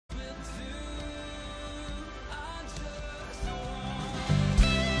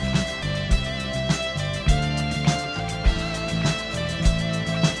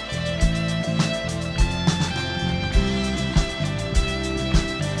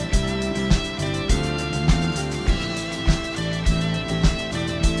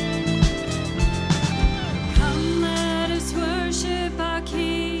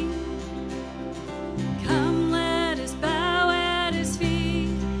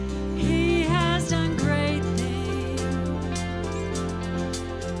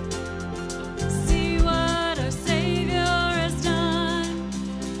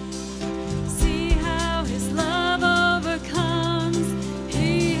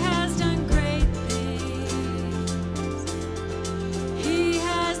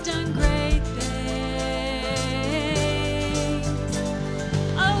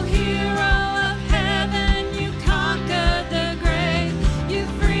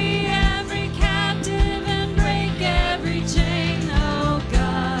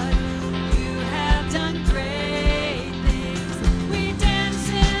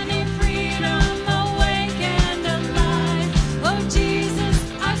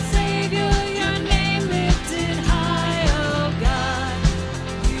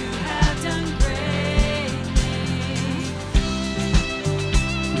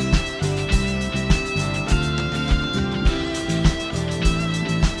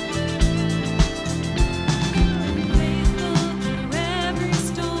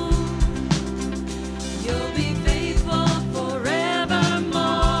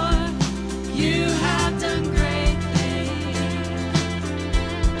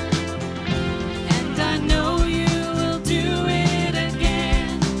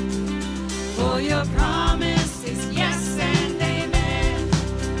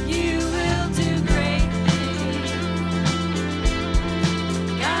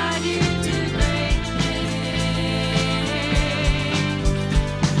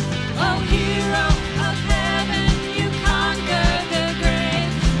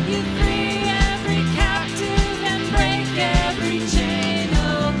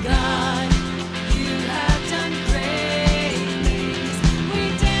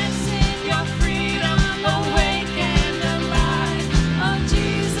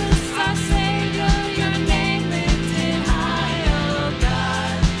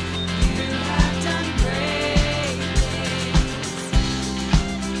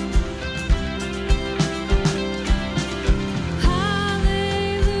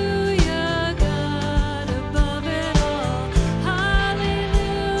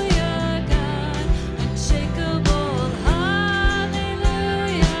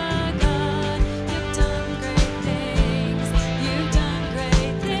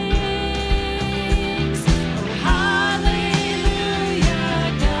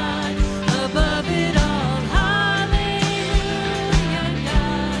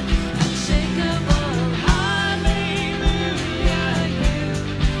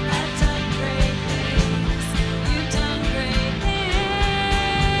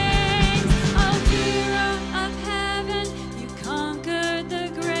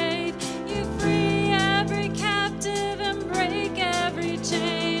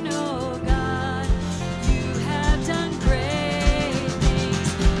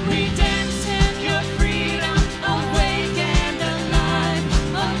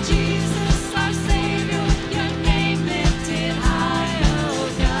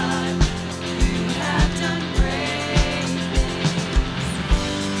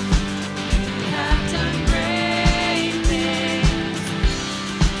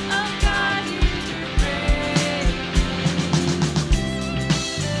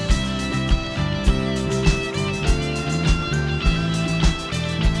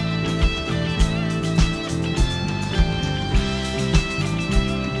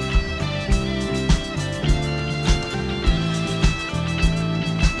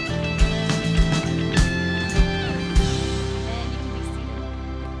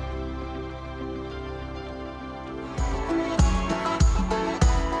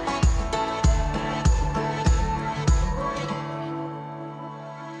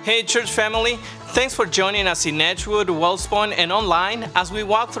Hey church family, thanks for joining us in Edgewood, Wells Point, and online as we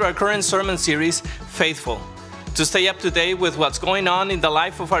walk through our current sermon series, Faithful. To stay up to date with what's going on in the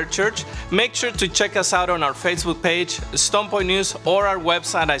life of our church, make sure to check us out on our Facebook page, Stone Point News, or our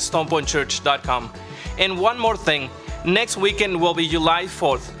website at stonepointchurch.com. And one more thing, next weekend will be July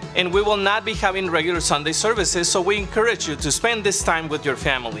 4th, and we will not be having regular Sunday services, so we encourage you to spend this time with your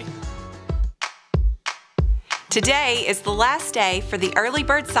family. Today is the last day for the early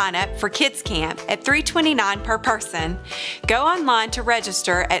bird sign up for Kids Camp at $329 per person. Go online to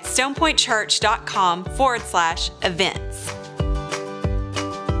register at stonepointchurch.com/events.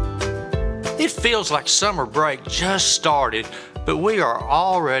 It feels like summer break just started, but we are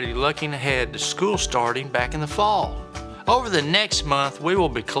already looking ahead to school starting back in the fall. Over the next month, we will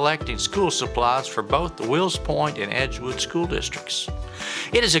be collecting school supplies for both the Wills Point and Edgewood school districts.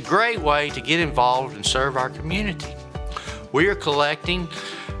 It is a great way to get involved and serve our community. We are collecting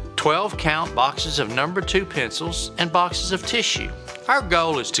 12-count boxes of number 2 pencils and boxes of tissue. Our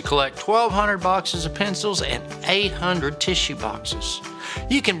goal is to collect 1,200 boxes of pencils and 800 tissue boxes.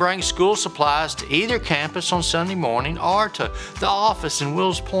 You can bring school supplies to either campus on Sunday morning or to the office in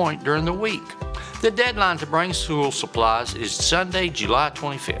Wills Point during the week. The deadline to bring school supplies is Sunday, July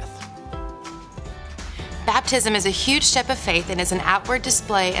 25th. Baptism is a huge step of faith and is an outward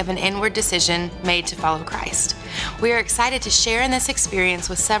display of an inward decision made to follow Christ. We are excited to share in this experience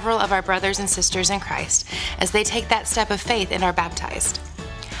with several of our brothers and sisters in Christ as they take that step of faith and are baptized.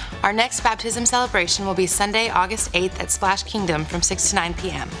 Our next baptism celebration will be Sunday, August 8th at Splash Kingdom from 6 to 9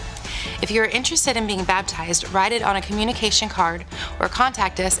 p.m. If you are interested in being baptized, write it on a communication card or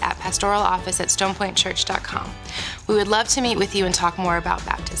contact us at pastoraloffice@stonepointchurch.com. We would love to meet with you and talk more about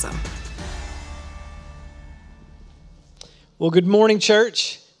baptism. Well, good morning,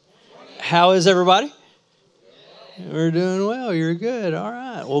 church. How is everybody? We're doing well. You're good. All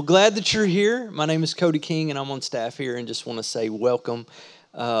right. Well, glad that you're here. My name is Cody King, and I'm on staff here, and just want to say welcome.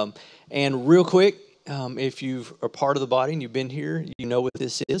 And real quick, if you are part of the body and you've been here, you know what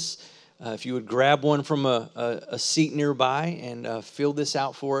this is. If you would grab one from a seat nearby and fill this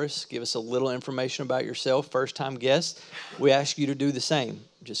out for us, give us a little information about yourself. First-time guests, we ask you to do the same.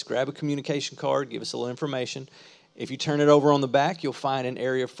 Just grab a communication card, give us a little information. If you turn it over on the back, you'll find an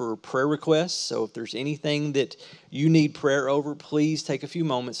area for prayer requests. So if there's anything that you need prayer over, please take a few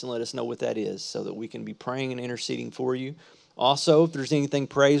moments and let us know what that is so that we can be praying and interceding for you. Also, if there's anything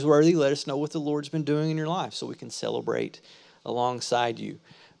praiseworthy, let us know what the Lord's been doing in your life so we can celebrate alongside you.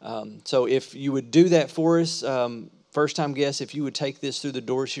 So if you would do that for us, first-time guests, if you would take this through the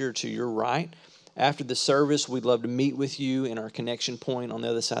doors here to your right. After the service, we'd love to meet with you in our connection point on the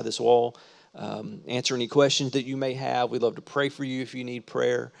other side of this wall. Answer any questions that you may have. We'd love to pray for you if you need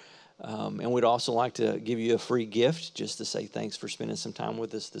prayer. And we'd also like to give you a free gift just to say thanks for spending some time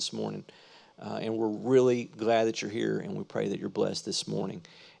with us this morning. And we're really glad that you're here, and we pray that you're blessed this morning.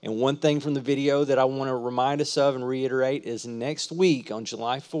 And one thing from the video that I want to remind us of and reiterate is next week on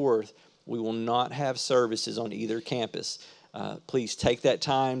July 4th, we will not have services on either campus. Please take that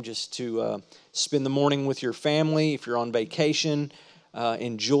time just to spend the morning with your family. If you're on vacation,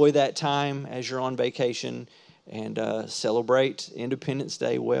 enjoy that time as you're on vacation and celebrate Independence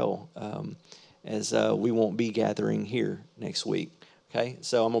Day well, as we won't be gathering here next week. Okay,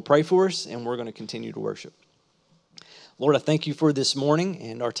 so I'm going to pray for us, and we're going to continue to worship. Lord, I thank you for this morning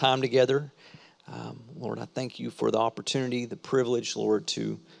and our time together. Lord, I thank you for the opportunity, the privilege, Lord,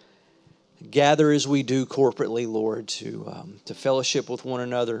 to gather as we do corporately, Lord, to fellowship with one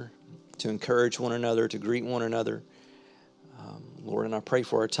another, to encourage one another, to greet one another. Lord, and I pray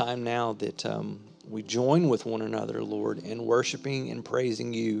for our time now that we join with one another, Lord, in worshiping and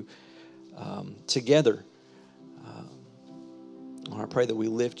praising you together. I pray that we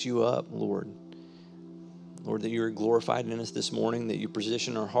lift you up, Lord. Lord, that you are glorified in us this morning, that you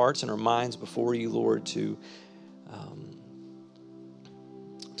position our hearts and our minds before you, Lord, to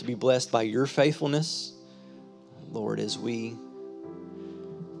be blessed by your faithfulness, Lord, as we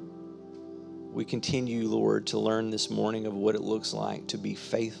continue, Lord, to learn this morning of what it looks like to be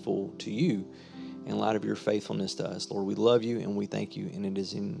faithful to you in light of your faithfulness to us. Lord, we love you and we thank you, and it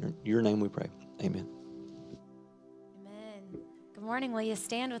is in your name we pray. Amen. Good morning. Will you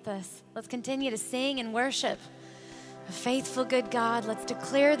stand with us? Let's continue to sing and worship a faithful, good God. Let's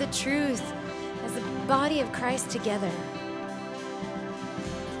declare the truth as the body of Christ together.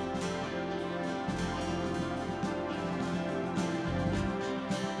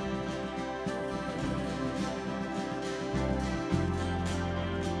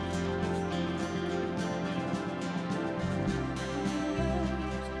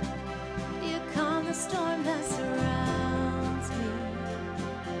 You calm the storm that surrounds me.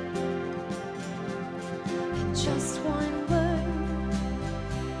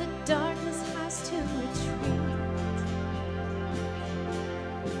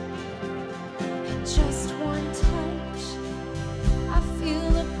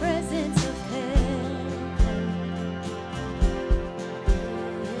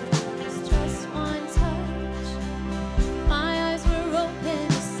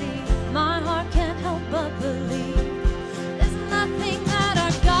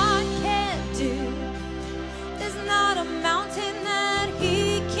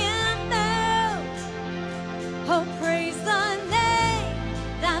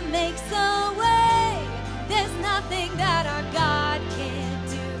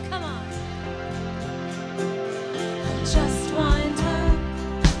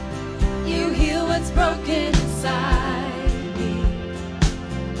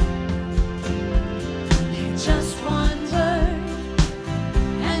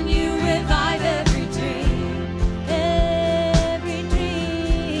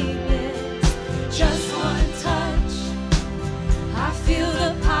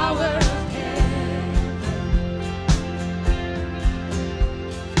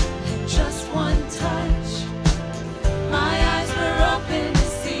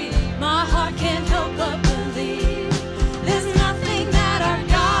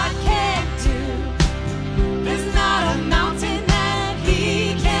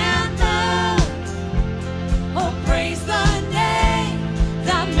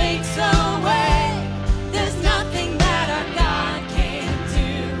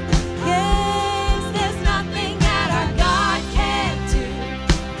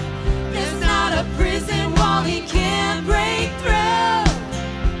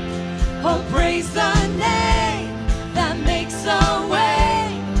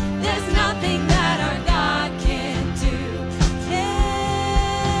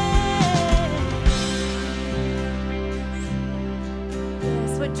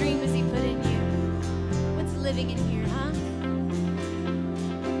 What dream has He put in you? What's living in here, huh?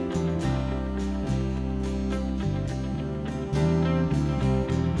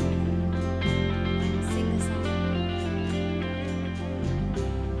 Sing this song.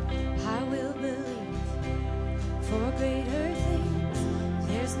 I will believe for greater things.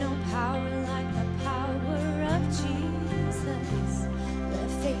 There's no power like the power of Jesus. Let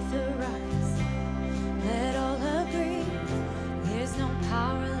faith arise. Let all agree. There's no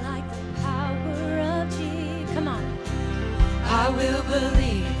power like the power of Jesus. Come on. I will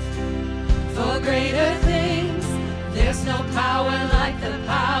believe for greater things. There's no power like the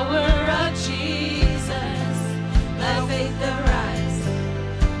power of Jesus. Let faith arise.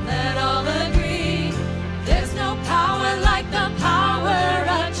 Let all agree. There's no power like the power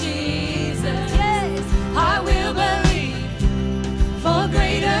of Jesus. Yes, I will believe for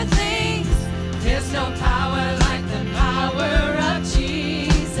greater things. There's no power like the power of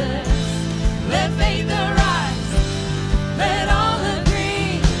Jesus. Let faith arise. Let all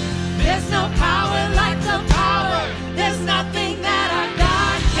agree. There's no power like the power. There's nothing that our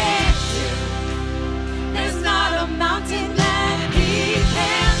God can't do. There's not a mountain that He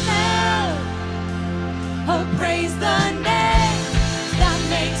can't move. Oh, praise the name that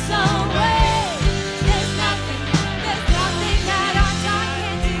makes a way. There's nothing that our God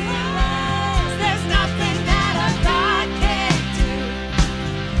can't do. There's nothing that our God can't do.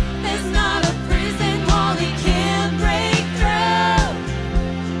 There's not a prison wall He can't break through.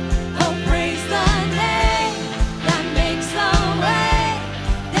 Oh, praise the name that makes a way.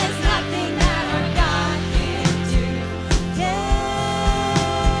 There's nothing that our God can't do.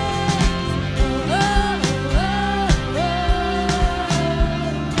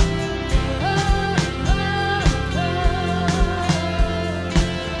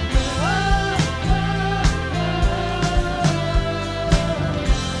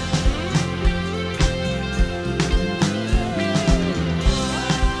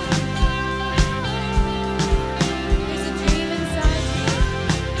 There's a dream inside you.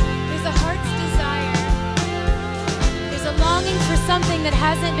 There's a heart's desire. There's a longing for something that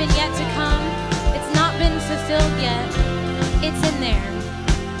hasn't been yet to come. It's not been fulfilled yet. It's in there.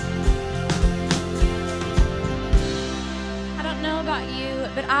 I don't know about you,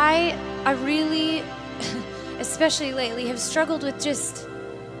 but I really, especially lately, have struggled with just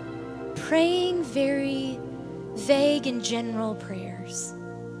praying very vague and general prayers.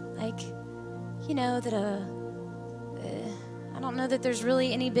 Like, you know, that I don't know that there's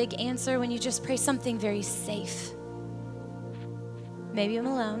really any big answer when you just pray something very safe. Maybe I'm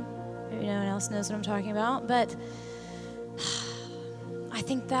alone. Maybe no one else knows what I'm talking about. But I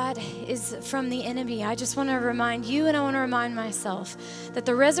think that is from the enemy. I just want to remind you, and I want to remind myself, that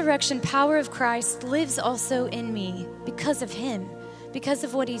the resurrection power of Christ lives also in me because of Him, because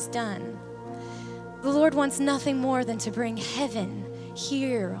of what He's done. The Lord wants nothing more than to bring heaven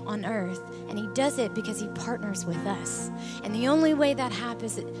here on earth, and He does it because He partners with us. And the only way that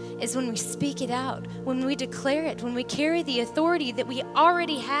happens is when we speak it out, when we declare it, when we carry the authority that we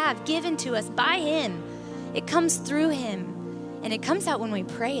already have given to us by Him. It comes through Him, and it comes out when we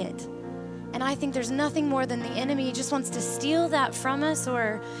pray it. And I think there's nothing more than the enemy. He just wants to steal that from us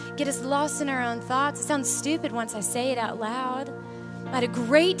or get us lost in our own thoughts. It sounds stupid once I say it out loud. I had a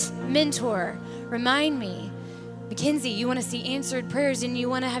great mentor remind me, Mackenzie, you want to see answered prayers and you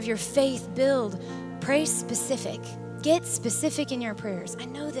want to have your faith build. Pray specific. Get specific in your prayers. I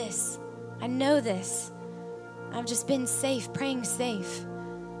know this. I've just been safe, praying safe.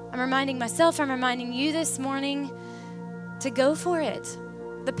 I'm reminding myself, I'm reminding you this morning to go for it.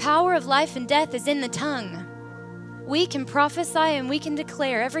 The power of life and death is in the tongue. We can prophesy and we can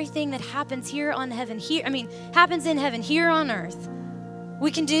declare everything that happens here on heaven, happens in heaven, here on earth.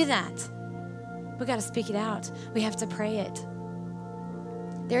 We can do that. We got to speak it out. We have to pray it.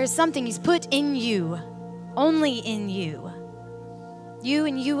 There is something He's put in you, only in you. You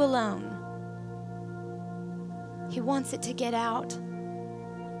and you alone. He wants it to get out.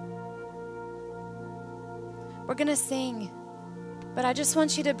 We're going to sing, but I just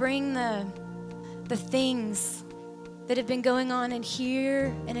want you to bring the things that have been going on in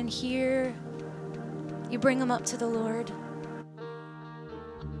here and in here. You bring them up to the Lord.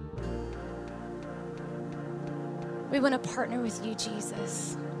 We want to partner with you,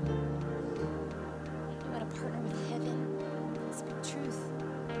 Jesus. We want to partner with heaven. Speak truth.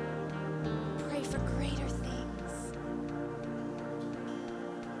 Pray for greater things.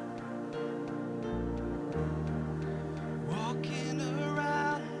 Walking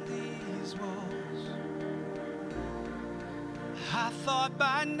around these walls, I thought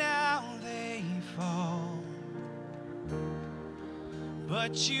by now they fall,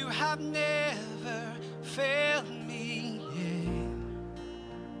 but you have never failed me yet.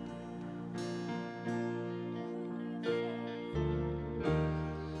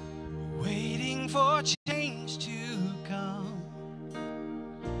 Waiting for change to come,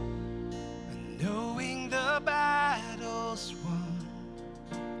 knowing the battle's won,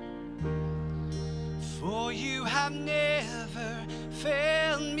 for you have never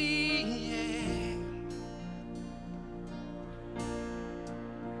failed me yet.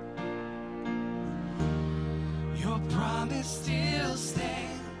 Your promise still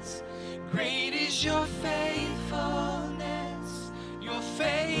stands. Great is your faithfulness, your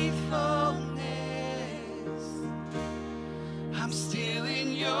faithfulness. I'm still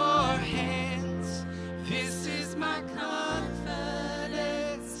in your hands. This is my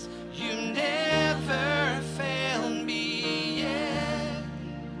confidence. You never failed me yet.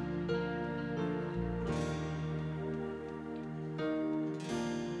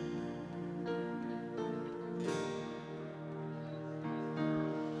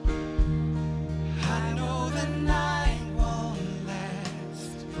 I know the night won't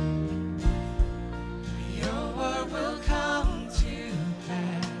last. Your word will come to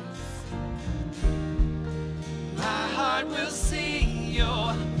pass. My heart will sing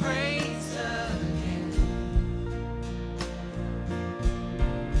your praise again.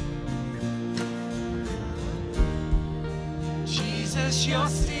 Jesus, you're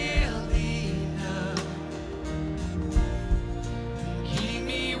still enough. Keep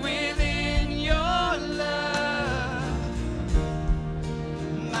me within your love.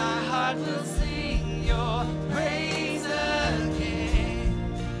 My heart will sing your praise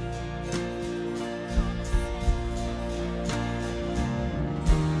again.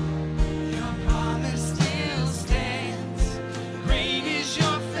 Your promise still stands. Great is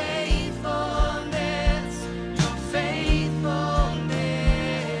your faithfulness, your faithfulness.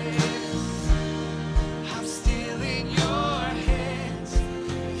 I'm still in your hands.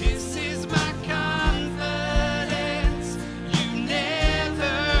 This is my confidence. You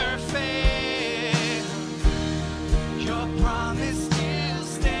never fail. Your promise still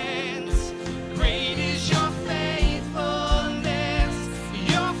stands. Great is your faithfulness,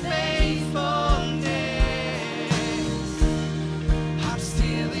 your faithfulness. I'm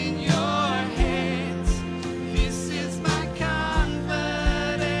still in your hands. This is my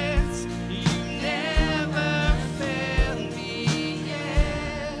confidence. You never failed me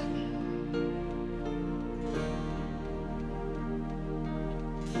yet.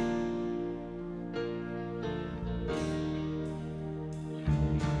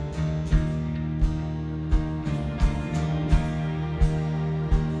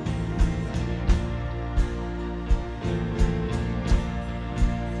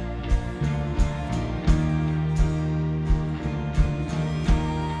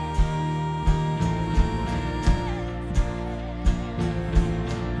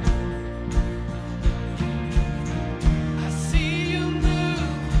 I see you move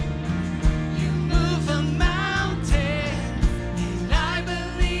a mountain, and I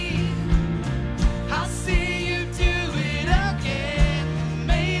believe I'll see you do it again. You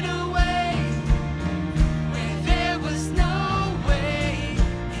made a way where there was no way,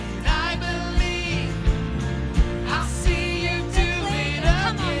 and I believe I'll see you do it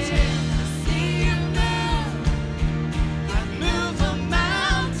again. I see you move a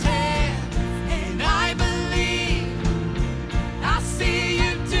mountain, and I believe I'll see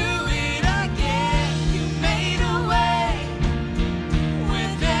you do it again. You made a way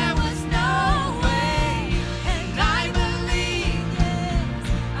where there was no way, and I believe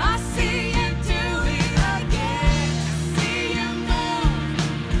I'll see you do it again. I see you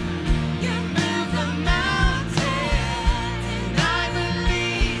move the mountain, and I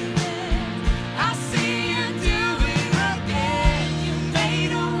believe I'll see you do it again. You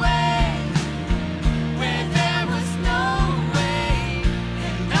made a way where there was no way,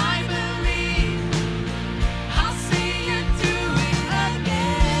 and I believe I'll see you do it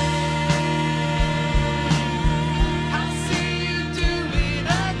again. I'll see you do it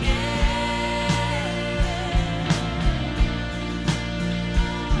again.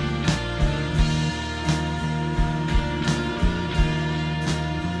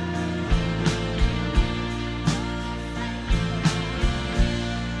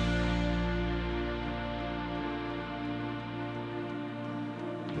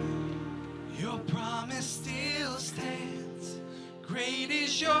 Your promise still stands. Great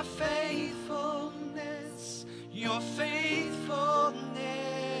is your faithfulness, your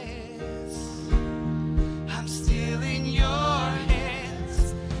faithfulness. I'm still in your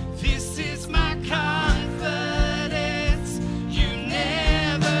hands. This is my confidence. You never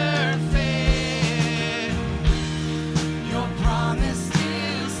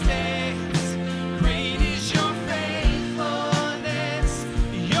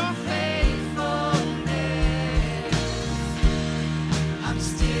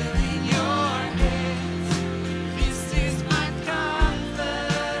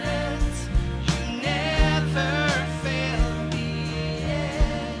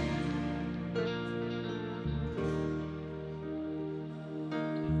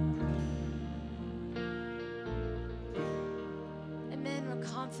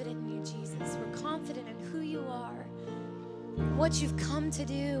confident in you, Jesus. We're confident in who you are, what you've come to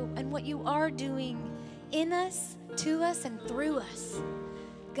do, and what you are doing in us, to us, and through us.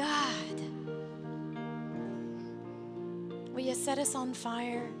 God, will you set us on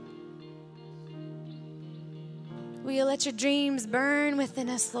fire? Will you let your dreams burn within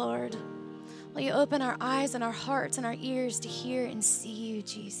us, Lord? Will you open our eyes and our hearts and our ears to hear and see you,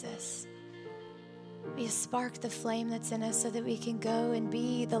 Jesus? Will you spark the flame that's in us so that we can go and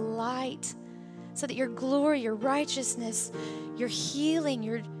be the light, so that your glory, your righteousness, your healing,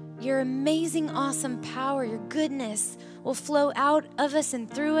 your amazing, awesome power, your goodness will flow out of us and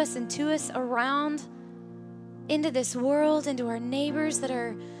through us and to us around into this world, into our neighbors that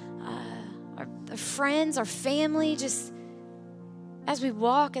are our friends, our family, just as we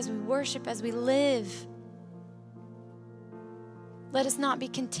walk, as we worship, as we live. Let us not be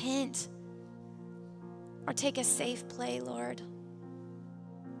content or take a safe play, Lord.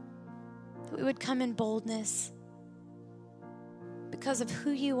 That we would come in boldness because of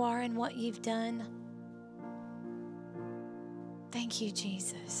who you are and what you've done. Thank you,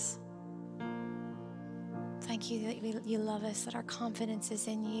 Jesus. Thank you that you love us, that our confidence is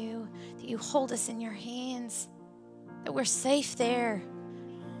in you, that you hold us in your hands, that we're safe there.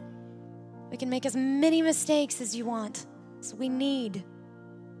 We can make as many mistakes as you want, as we need.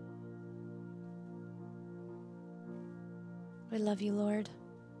 We love you, Lord.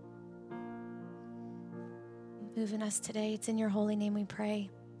 Move in us today. It's in your holy name we pray.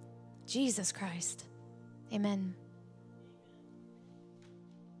 Jesus Christ. Amen.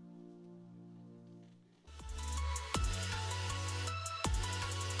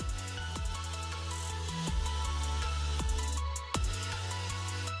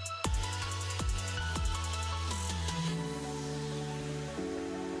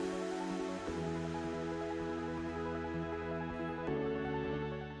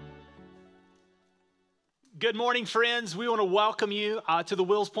 Good morning, friends. We want to welcome you to the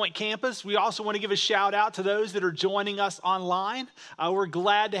Wills Point campus. We also want to give a shout out to those that are joining us online. We're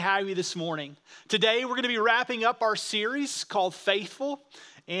glad to have you this morning. Today, we're going to be wrapping up our series called Faithful.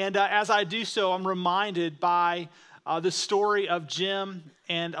 And as I do so, I'm reminded by the story of Jim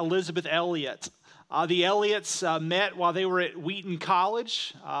and Elizabeth Elliott. The Elliots met while they were at Wheaton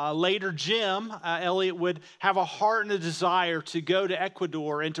College. Later, Jim Elliott would have a heart and a desire to go to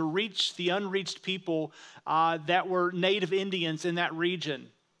Ecuador and to reach the unreached people that were native Indians in that region.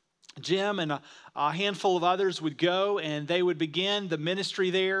 Jim and a handful of others would go and they would begin the ministry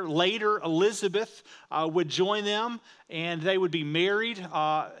there. Later, Elizabeth would join them and they would be married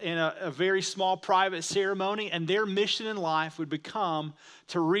in a very small private ceremony, and their mission in life would become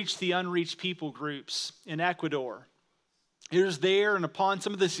to reach the unreached people groups in Ecuador. It was there and upon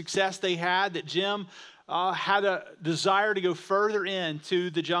some of the success they had that Jim had a desire to go further into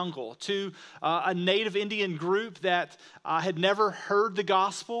the jungle, to a native Indian group that had never heard the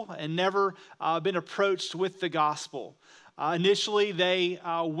gospel and never been approached with the gospel. Initially, they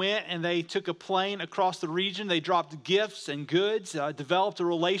went and they took a plane across the region. They dropped gifts and goods, developed a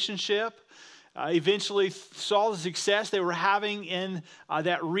relationship. Eventually saw the success they were having in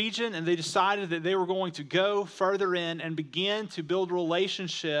that region, and they decided that they were going to go further in and begin to build a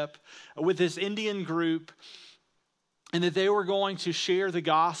relationship with this Indian group, and that they were going to share the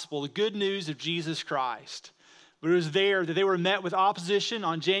gospel, the good news of Jesus Christ. But it was there that they were met with opposition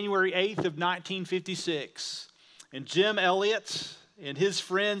on January 8th of 1956. And Jim Elliott and his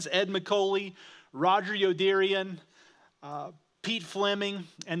friends Ed McCauley, Roger Yodirian, Pete Fleming,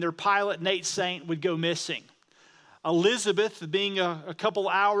 and their pilot Nate Saint would go missing. Elizabeth, being a couple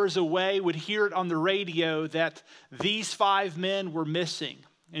hours away, would hear it on the radio that these 5 men were missing.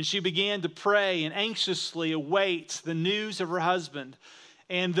 And she began to pray and anxiously await the news of her husband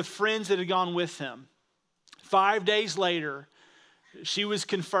and the friends that had gone with him. 5 days later, she was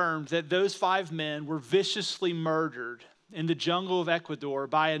confirmed that those 5 men were viciously murdered in the jungle of Ecuador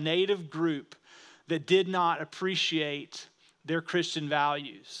by a native group that did not appreciate their Christian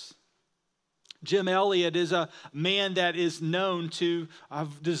values. Jim Elliott is a man that is known to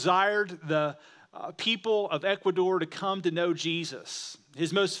have desired the people of Ecuador to come to know Jesus.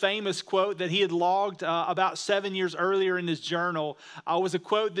 His most famous quote that he had logged about 7 years earlier in his journal was a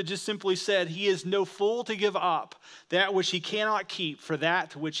quote that just simply said, "He is no fool to give up that which he cannot keep for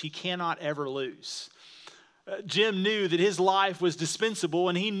that which he cannot ever lose." Jim knew that his life was dispensable,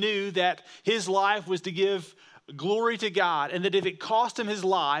 and he knew that his life was to give glory to God, and that if it cost him his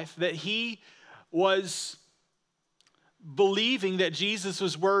life, that he was believing that Jesus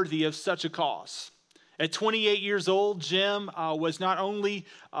was worthy of such a cause. At 28 years old, Jim was not only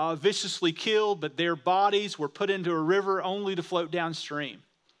viciously killed, but their bodies were put into a river only to float downstream.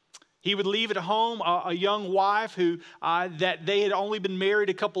 He would leave at home a young wife who that they had only been married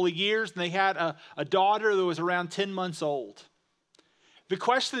a couple of years, and they had a daughter that was around 10 months old. The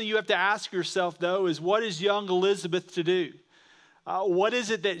question that you have to ask yourself, though, is what is young Elizabeth to do? What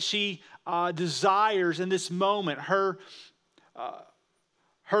is it that she desires in this moment? Her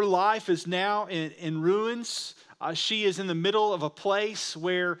life is now in ruins. She is in the middle of a place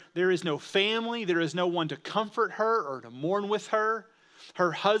where there is no family. There is no one to comfort her or to mourn with her.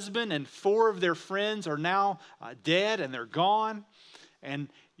 Her husband and 4 of their friends are now dead and they're gone. And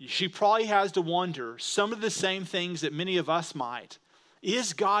she probably has to wonder some of the same things that many of us might.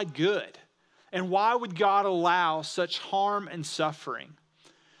 Is God good? And why would God allow such harm and suffering?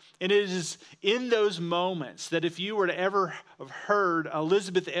 And it is in those moments that if you were to ever have heard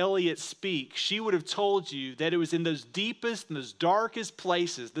Elizabeth Elliot speak, she would have told you that it was in those deepest and those darkest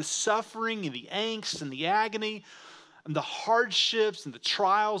places, the suffering and the angst and the agony and the hardships and the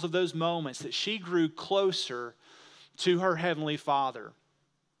trials of those moments, that she grew closer to her Heavenly Father.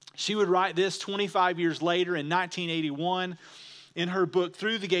 She would write this 25 years later in 1981 in her book,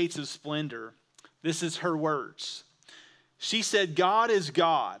 Through the Gates of Splendor. This is her words. She said, "God is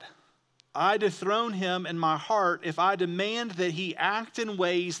God. I dethrone him in my heart if I demand that he act in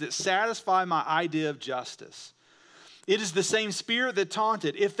ways that satisfy my idea of justice. It is the same spirit that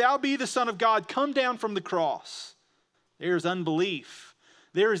taunted, 'If thou be the Son of God, come down from the cross.' There is unbelief.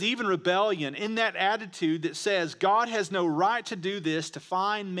 There is even rebellion in that attitude that says God has no right to do this to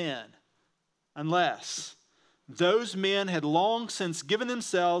fine men, unless those men had long since given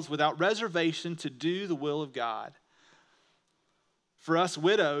themselves without reservation to do the will of God." For us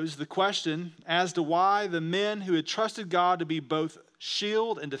widows, the question as to why the men who had trusted God to be both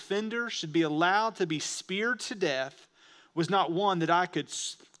shield and defender should be allowed to be speared to death was not one that I could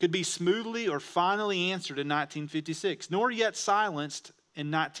be smoothly or finally answered in 1956, nor yet silenced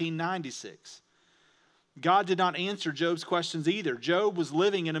in 1996. God did not answer Job's questions either. Job was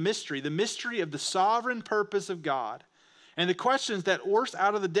living in a mystery, the mystery of the sovereign purpose of God. And the questions that arose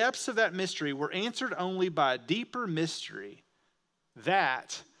out of the depths of that mystery were answered only by a deeper mystery,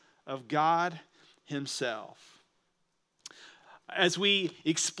 that of God Himself. As we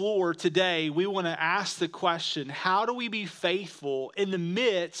explore today, we want to ask the question, how do we be faithful in the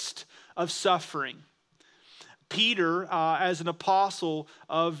midst of suffering? Peter, as an apostle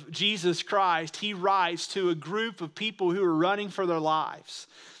of Jesus Christ, he writes to a group of people who are running for their lives.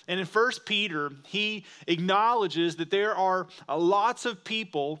 And in 1 Peter, he acknowledges that there are lots of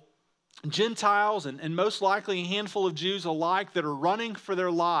people, Gentiles and most likely a handful of Jews alike, that are running for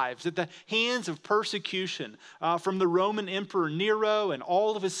their lives at the hands of persecution from the Roman Emperor Nero and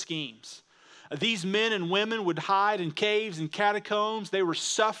all of his schemes. These men and women would hide in caves and catacombs. They were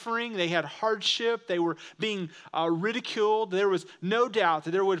suffering. They had hardship. They were being ridiculed. There was no doubt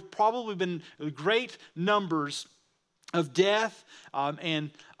that there would have probably been great numbers of death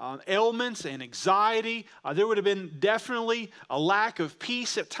and ailments and anxiety. There would have been definitely a lack of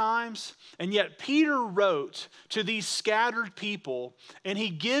peace at times. And yet Peter wrote to these scattered people, and he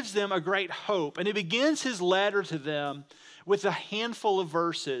gives them a great hope. And he begins his letter to them with a handful of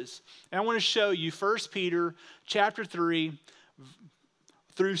verses. And I want to show you 1 Peter chapter 3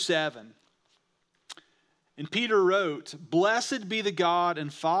 through 7. And Peter wrote, "Blessed be the God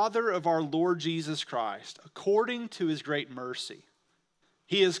and Father of our Lord Jesus Christ, according to His great mercy.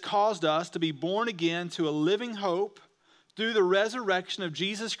 He has caused us to be born again to a living hope through the resurrection of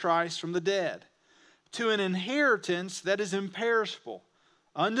Jesus Christ from the dead, to an inheritance that is imperishable,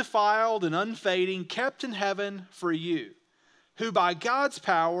 undefiled and unfading, kept in heaven for you, who by God's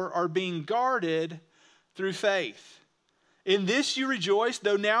power are being guarded through faith. In this you rejoice,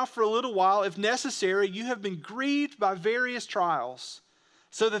 though now for a little while, if necessary, you have been grieved by various trials,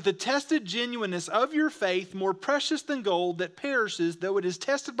 so that the tested genuineness of your faith, more precious than gold that perishes, though it is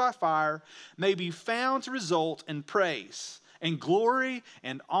tested by fire, may be found to result in praise and glory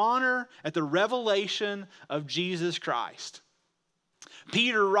and honor at the revelation of Jesus Christ."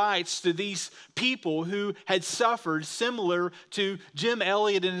 Peter writes to these people who had suffered similar to Jim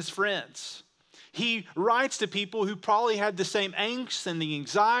Elliot and his friends. He writes to people who probably had the same angst and the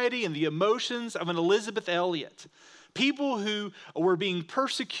anxiety and the emotions of an Elizabeth Elliot. People who were being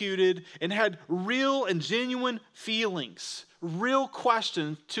persecuted and had real and genuine feelings, real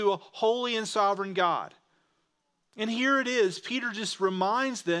questions to a holy and sovereign God. And here it is, Peter just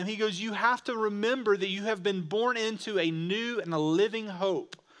reminds them, he goes, you have to remember that you have been born into a new and a living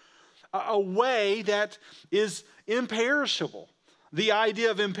hope, a way that is imperishable. The idea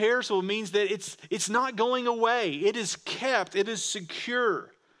of imperishable means that it's not going away. It is kept. It is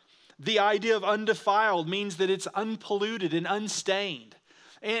secure. The idea of undefiled means that it's unpolluted and unstained.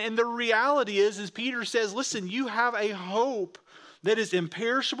 And the reality is Peter says, listen, you have a hope that is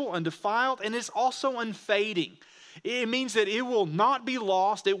imperishable, undefiled, and is also unfading. It means that it will not be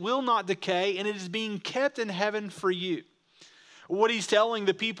lost, it will not decay, and it is being kept in heaven for you. What he's telling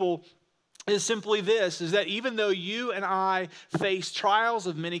the people is simply this, is that even though you and I face trials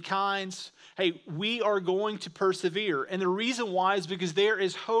of many kinds, hey, we are going to persevere. And the reason why is because there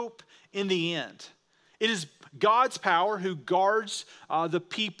is hope in the end. It is God's power who guards the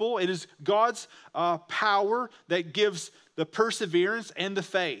people. It is God's power that gives the perseverance and the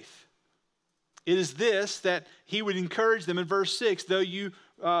faith. It is this that he would encourage them in verse 6. Though you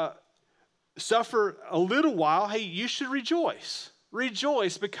suffer a little while, hey, you should rejoice.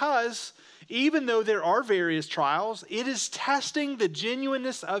 Rejoice because even though there are various trials, it is testing the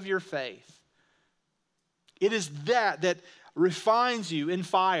genuineness of your faith. It is that refines you in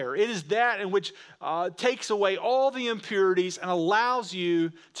fire. It is that in which takes away all the impurities and allows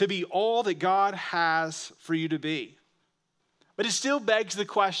you to be all that God has for you to be. But it still begs the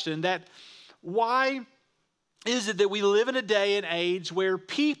question that why is it that we live in a day and age where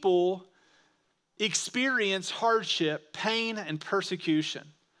people experience hardship, pain, and persecution?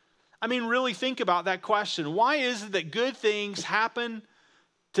 I mean, really think about that question. Why is it that good things happen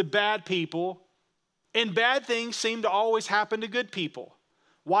to bad people and bad things seem to always happen to good people?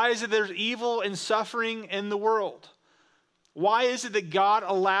 Why is it there's evil and suffering in the world? Why is it that God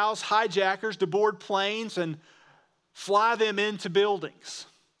allows hijackers to board planes and fly them into buildings?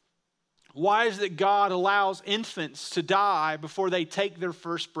 Why is it that God allows infants to die before they take their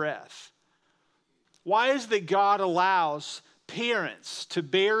first breath? Why is it that God allows parents to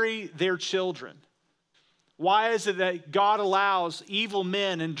bury their children? Why is it that God allows evil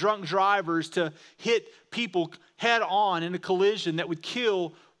men and drunk drivers to hit people head on in a collision that would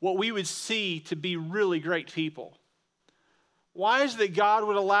kill what we would see to be really great people? Why is it that God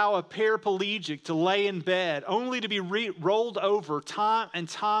would allow a paraplegic to lay in bed only to be rolled over time and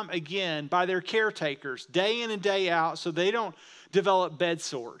time again by their caretakers day in and day out so they don't develop bed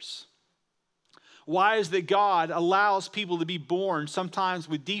sores? Why is it that God allows people to be born sometimes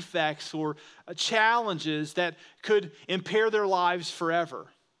with defects or challenges that could impair their lives forever?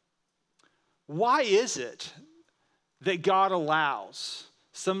 Why is it that God allows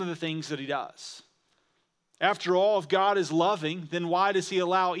some of the things that he does? After all, if God is loving, then why does he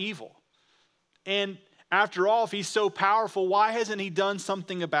allow evil? And after all, if he's so powerful, why hasn't he done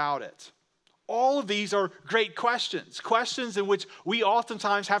something about it? All of these are great questions, questions in which we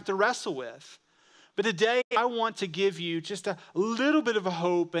oftentimes have to wrestle with. But today, I want to give you just a little bit of a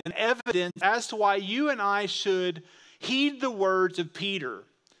hope and evidence as to why you and I should heed the words of Peter,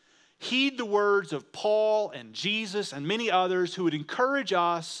 heed the words of Paul and Jesus and many others who would encourage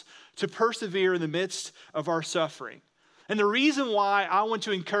us to persevere in the midst of our suffering. And the reason why I want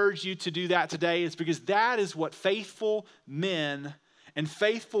to encourage you to do that today is because that is what faithful men and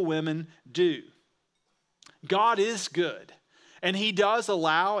faithful women do. God is good. And he does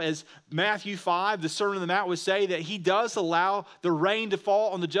allow, as Matthew 5, the Sermon on the Mount would say, that he does allow the rain to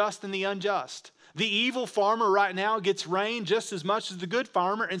fall on the just and the unjust. The evil farmer right now gets rain just as much as the good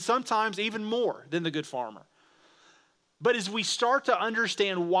farmer, and sometimes even more than the good farmer. But as we start to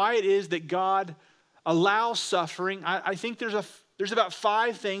understand why it is that God allows suffering, I think there's about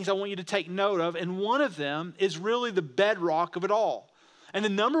 5 things I want you to take note of, and one of them is really the bedrock of it all. And the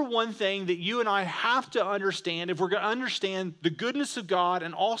number one thing that you and I have to understand, if we're going to understand the goodness of God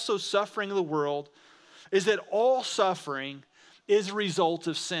and also suffering of the world, is that all suffering is a result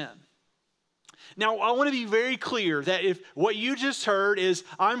of sin. Now, I want to be very clear that if what you just heard is,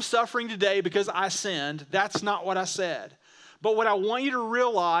 I'm suffering today because I sinned, that's not what I said. But what I want you to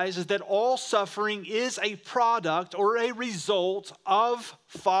realize is that all suffering is a product or a result of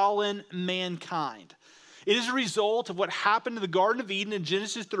fallen mankind. It is a result of what happened in the Garden of Eden in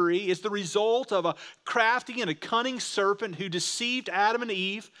Genesis 3. It's the result of a crafty and a cunning serpent who deceived Adam and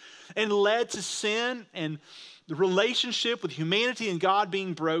Eve and led to sin and the relationship with humanity and God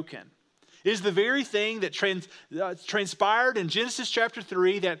being broken. It is the very thing that transpired in Genesis chapter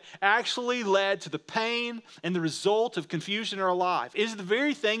 3 that actually led to the pain and the result of confusion in our life. It is the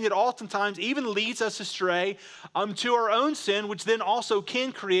very thing that oftentimes even leads us astray to our own sin, which then also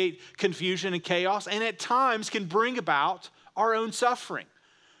can create confusion and chaos and at times can bring about our own suffering.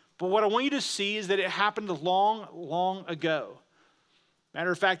 But what I want you to see is that it happened long, long ago.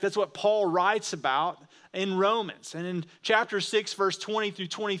 Matter of fact, that's what Paul writes about in Romans. And in chapter 6, verse 20 through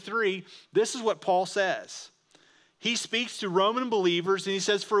 23, this is what Paul says. He speaks to Roman believers and he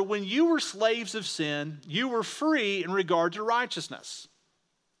says, "For when you were slaves of sin, you were free in regard to righteousness,"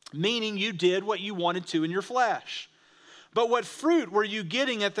 meaning you did what you wanted to in your flesh. But what fruit were you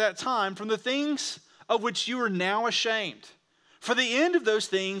getting at that time from the things of which you are now ashamed? For the end of those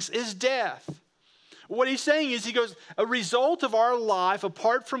things is death. What he's saying is, he goes, a result of our life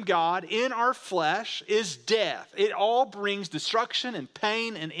apart from God in our flesh is death. It all brings destruction and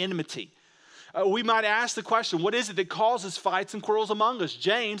pain and enmity. We might ask the question, what is it that causes fights and quarrels among us?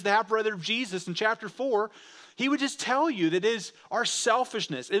 James, the half-brother of Jesus, in chapter 4, he would just tell you that it is our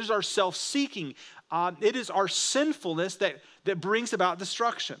selfishness, it is our self-seeking, it is our sinfulness that brings about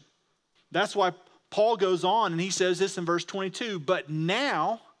destruction. That's why Paul goes on and he says this in verse 22, but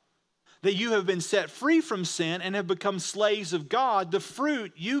now that you have been set free from sin and have become slaves of God, the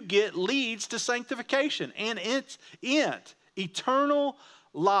fruit you get leads to sanctification and its end, eternal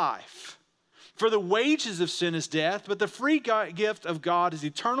life. For the wages of sin is death, but the free gift of God is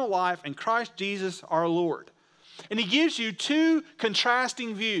eternal life in Christ Jesus our Lord. And he gives you two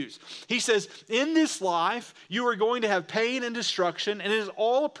contrasting views. He says, in this life, you are going to have pain and destruction, and it is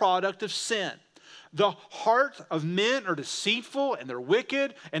all a product of sin. The heart of men are deceitful and they're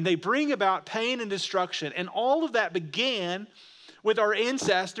wicked, and they bring about pain and destruction. And all of that began with our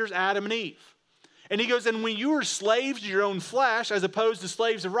ancestors, Adam and Eve. And he goes, and when you were slaves to your own flesh, as opposed to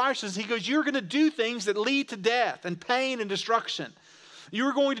slaves of righteousness, he goes, you're going to do things that lead to death and pain and destruction.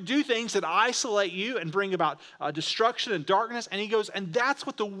 You're going to do things that isolate you and bring about destruction and darkness. And he goes, and that's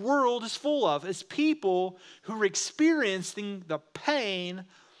what the world is full of, is people who are experiencing the pain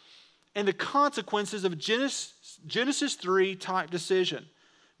and the consequences of Genesis 3 type decision.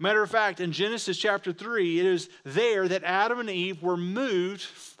 Matter of fact, in Genesis chapter 3, it is there that Adam and Eve were moved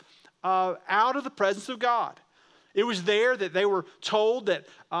out of the presence of God. It was there that they were told that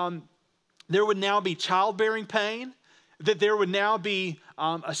there would now be childbearing pain, that there would now be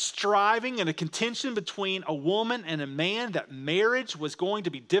a striving and a contention between a woman and a man, that marriage was going to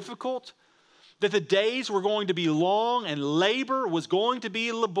be difficult, that the days were going to be long and labor was going to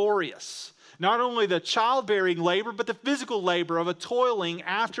be laborious. Not only the childbearing labor, but the physical labor of a toiling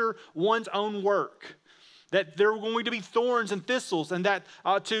after one's own work. That there were going to be thorns and thistles, and that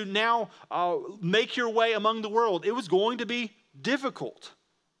to now make your way among the world, it was going to be difficult.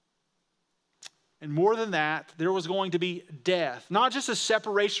 And more than that, there was going to be death. Not just a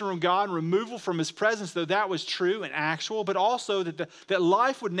separation from God and removal from his presence, though that was true and actual, but also that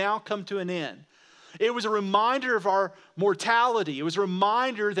life would now come to an end. It was a reminder of our mortality. It was a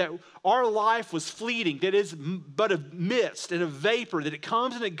reminder that our life was fleeting, that it's but a mist and a vapor, that it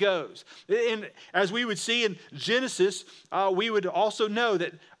comes and it goes. And as we would see in Genesis, we would also know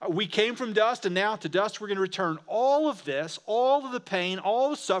that we came from dust, and now to dust we're going to return. All of this, all of the pain,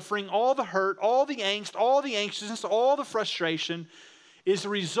 all the suffering, all the hurt, all the angst, all the anxiousness, all the frustration is the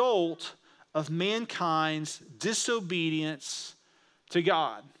result of mankind's disobedience to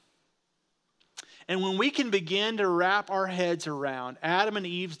God. And when we can begin to wrap our heads around Adam and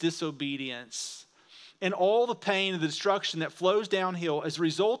Eve's disobedience and all the pain and the destruction that flows downhill as a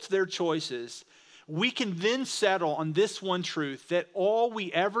result of their choices, we can then settle on this one truth, that all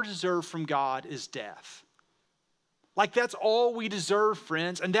we ever deserve from God is death. Like, that's all we deserve,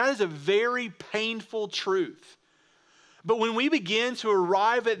 friends, and that is a very painful truth. But when we begin to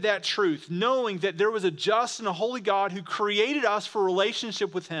arrive at that truth, knowing that there was a just and a holy God who created us for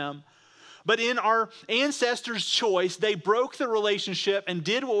relationship with him, but in our ancestors' choice, they broke the relationship and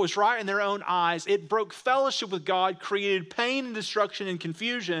did what was right in their own eyes. It broke fellowship with God, created pain and destruction and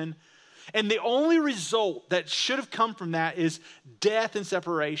confusion. And the only result that should have come from that is death and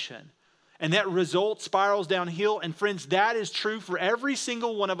separation. And that result spirals downhill. And friends, that is true for every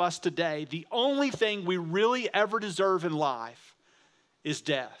single one of us today. The only thing we really ever deserve in life is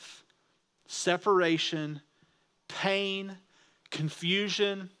death. Separation, pain,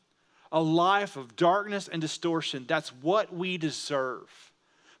 confusion, a life of darkness and distortion. That's what we deserve.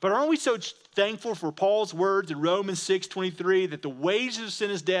 But aren't we so thankful for Paul's words in Romans 6:23 that the wages of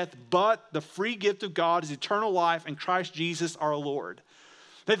sin is death, but the free gift of God is eternal life in Christ Jesus our Lord.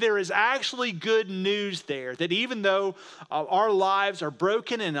 That there is actually good news there, that even though our lives are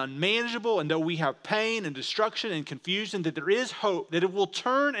broken and unmanageable, and though we have pain and destruction and confusion, that there is hope, that it will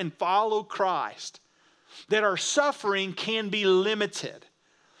turn and follow Christ. That our suffering can be limited.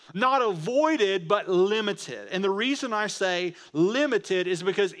 Not avoided, but limited. And the reason I say limited is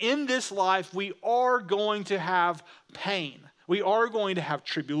because in this life, we are going to have pain. We are going to have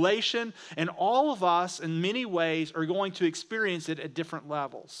tribulation, and all of us, in many ways, are going to experience it at different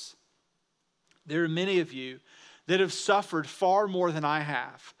levels. There are many of you that have suffered far more than I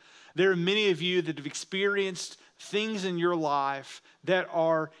have. There are many of you that have experienced things in your life that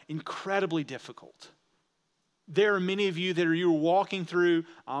are incredibly difficult. there are many of you that you're walking through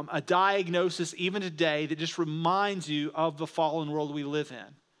a diagnosis even today that just reminds you of the fallen world we live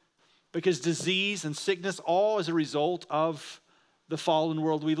in. Because disease and sickness all is a result of the fallen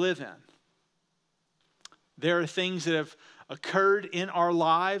world we live in. There are things that have occurred in our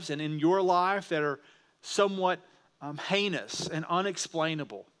lives and in your life that are somewhat heinous and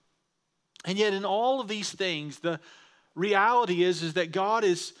unexplainable. And yet in all of these things, the reality is that God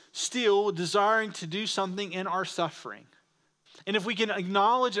is still desiring to do something in our suffering. And if we can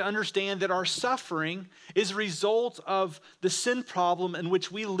acknowledge and understand that our suffering is a result of the sin problem in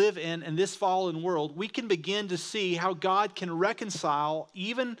which we live in this fallen world, we can begin to see how God can reconcile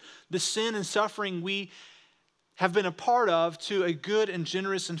even the sin and suffering we have been a part of to a good and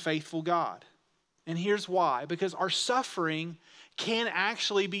generous and faithful God. And here's why. Because our suffering can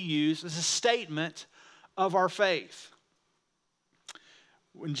actually be used as a statement of our faith.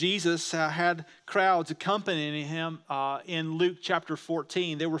 When Jesus had crowds accompanying him in Luke chapter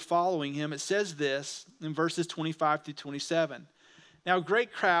 14, they were following him. It says this in verses 25 through 27. Now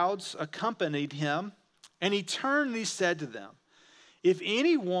great crowds accompanied him, and he turned and he said to them, if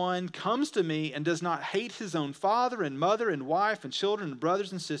anyone comes to me and does not hate his own father and mother and wife and children and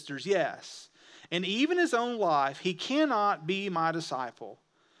brothers and sisters, yes, and even his own life, he cannot be my disciple.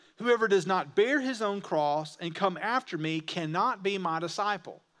 Whoever does not bear his own cross and come after me cannot be my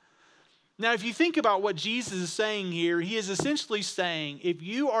disciple. Now, if you think about what Jesus is saying here, he is essentially saying, if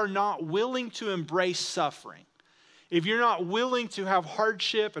you are not willing to embrace suffering, if you're not willing to have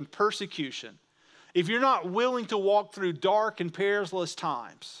hardship and persecution, if you're not willing to walk through dark and perilous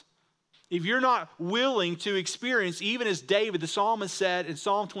times, if you're not willing to experience, even as David, the psalmist said in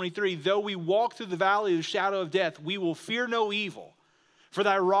Psalm 23, though we walk through the valley of the shadow of death, we will fear no evil. For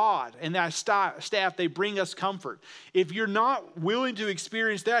thy rod and thy staff, they bring us comfort. If you're not willing to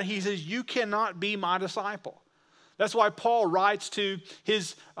experience that, he says, you cannot be my disciple. That's why Paul writes to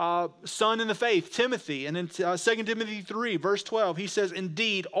his son in the faith, Timothy, and in 2 Timothy 3, verse 12, he says,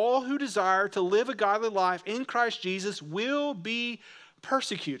 indeed, all who desire to live a godly life in Christ Jesus will be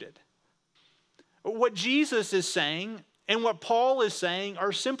persecuted. What Jesus is saying and what Paul is saying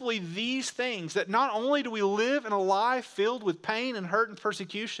are simply these things, that not only do we live in a life filled with pain and hurt and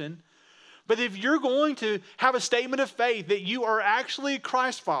persecution, but if you're going to have a statement of faith that you are actually a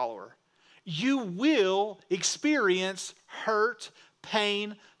Christ follower, you will experience hurt,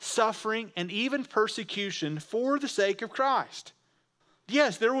 pain, suffering, and even persecution for the sake of Christ.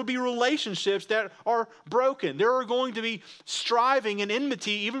 Yes, there will be relationships that are broken. There are going to be striving and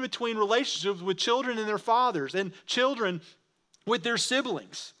enmity even between relationships with children and their fathers and children with their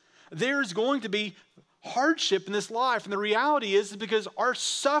siblings. There's going to be hardship in this life. And the reality is because our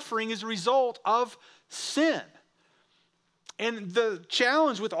suffering is a result of sin. And the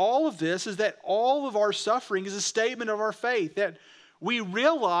challenge with all of this is that all of our suffering is a statement of our faith, that we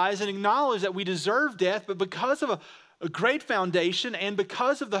realize and acknowledge that we deserve death, but because of a great foundation and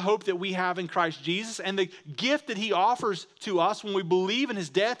because of the hope that we have in Christ Jesus and the gift that he offers to us when we believe in his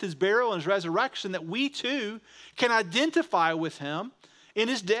death, his burial, and his resurrection, that we too can identify with him in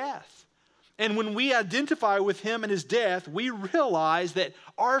his death. And when we identify with him in his death, we realize that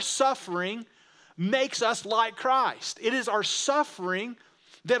our suffering makes us like Christ. It is our suffering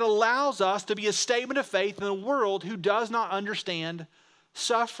that allows us to be a statement of faith in a world who does not understand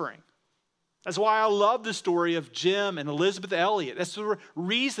suffering. That's why I love the story of Jim and Elizabeth Elliot. That's the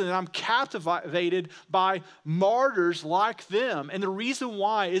reason that I'm captivated by martyrs like them. And the reason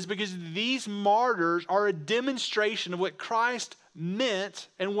why is because these martyrs are a demonstration of what Christ meant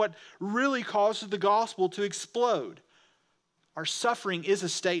and what really causes the gospel to explode. Our suffering is a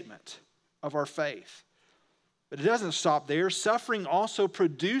statement of our faith. But it doesn't stop there. Suffering also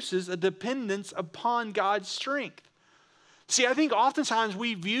produces a dependence upon God's strength. See, I think oftentimes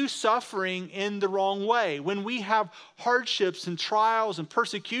we view suffering in the wrong way. When we have hardships and trials and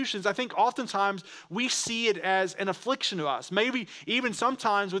persecutions, I think oftentimes we see it as an affliction to us. Maybe even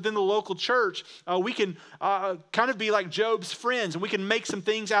sometimes within the local church, we can kind of be like Job's friends, and we can make some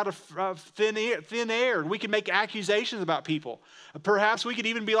things out of thin air, and we can make accusations about people. Perhaps we could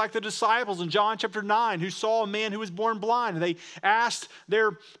even be like the disciples in John chapter 9 who saw a man who was born blind. And they asked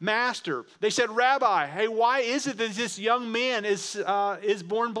their master, they said, Rabbi, hey, why is it that this young man is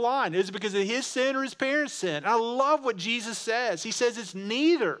born blind? Is it because of his sin or his parents' sin? And I love what Jesus says. He says it's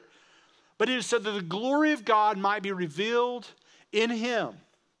neither, but it is so that the glory of God might be revealed in him.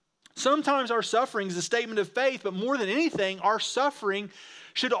 Sometimes our suffering is a statement of faith, but more than anything, our suffering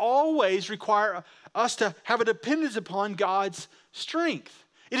should always require us to have a dependence upon God's strength.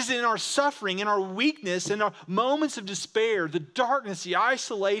 It is in our suffering, in our weakness, in our moments of despair, the darkness, the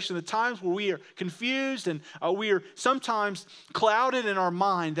isolation, the times where we are confused and we are sometimes clouded in our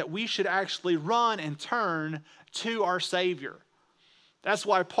mind, that we should actually run and turn to our Savior. That's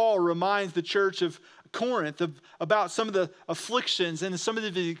why Paul reminds the church of Corinth about some of the afflictions and some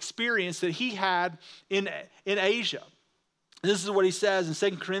of the experience that he had in Asia. This is what he says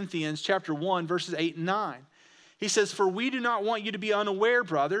in 2 Corinthians chapter 1, verses 8 and 9. He says, "For we do not want you to be unaware,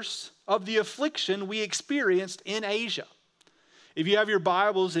 brothers, of the affliction we experienced in Asia." If you have your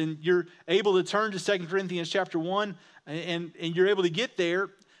Bibles and you're able to turn to 2 Corinthians chapter 1 and you're able to get there,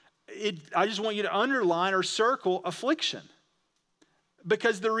 I just want you to underline or circle affliction.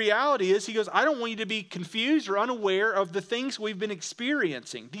 Because the reality is, he goes, I don't want you to be confused or unaware of the things we've been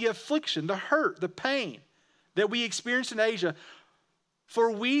experiencing, the affliction, the hurt, the pain that we experienced in Asia.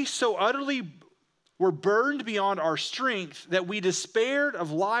 For we so utterly were burdened beyond our strength that we despaired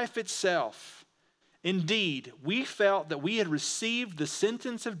of life itself. Indeed, we felt that we had received the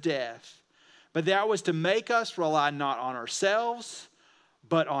sentence of death, but that was to make us rely not on ourselves,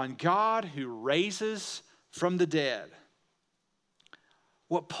 but on God who raises from the dead.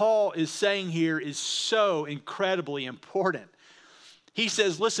 What Paul is saying here is so incredibly important. He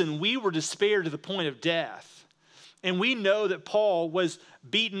says, listen, we were despaired to the point of death. And we know that Paul was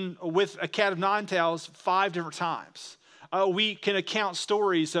beaten with a cat of nine tails 5 different times. We can account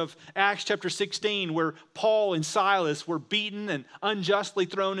stories of Acts chapter 16 where Paul and Silas were beaten and unjustly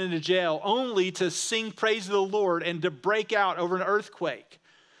thrown into jail only to sing praise to the Lord and to break out over an earthquake.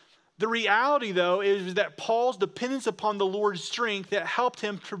 The reality, though, is that Paul's dependence upon the Lord's strength that helped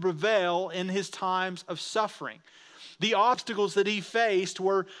him to prevail in his times of suffering. The obstacles that he faced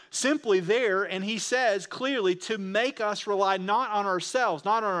were simply there, and he says clearly, to make us rely not on ourselves,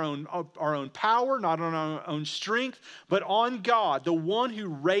 not on our own power, not on our own strength, but on God, the one who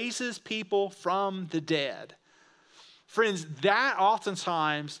raises people from the dead. Friends, that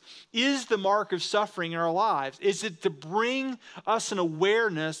oftentimes is the mark of suffering in our lives, is it to bring us an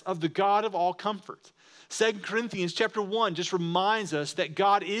awareness of the God of all comfort. 2 Corinthians chapter 1 just reminds us that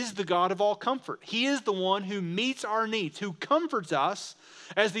God is the God of all comfort. He is the one who meets our needs, who comforts us,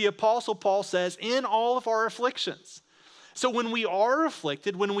 as the Apostle Paul says, in all of our afflictions. So when we are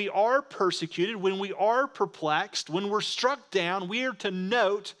afflicted, when we are persecuted, when we are perplexed, when we're struck down, we are to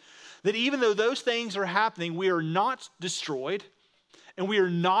note that even though those things are happening, we are not destroyed and we are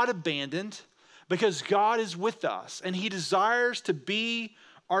not abandoned, because God is with us and he desires to be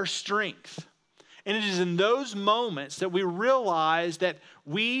our strength. And it is in those moments that we realize that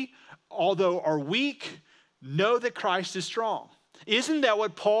we, although are weak, know that Christ is strong. Isn't that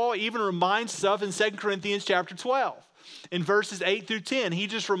what Paul even reminds us of in 2 Corinthians chapter 12? In verses 8 through 10, he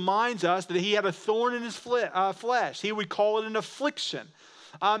just reminds us that he had a thorn in his flesh. He would call it an affliction.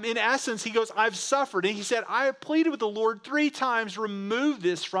 In essence, he goes, I've suffered. And he said, I have pleaded with the Lord 3 times, remove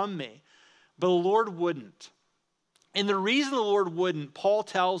this from me. But the Lord wouldn't. And the reason the Lord wouldn't, Paul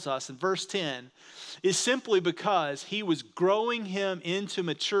tells us in verse 10, is simply because he was growing him into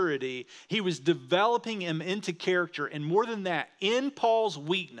maturity. He was developing him into character. And more than that, in Paul's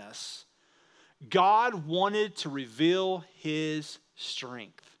weakness, God wanted to reveal his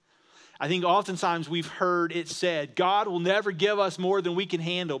strength. I think oftentimes we've heard it said, God will never give us more than we can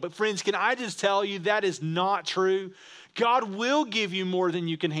handle. But friends, can I just tell you that is not true? God will give you more than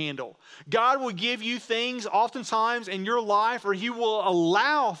you can handle. God will give you things oftentimes in your life, or he will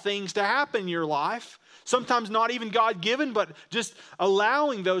allow things to happen in your life. Sometimes not even God-given, but just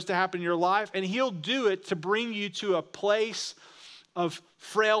allowing those to happen in your life. And he'll do it to bring you to a place of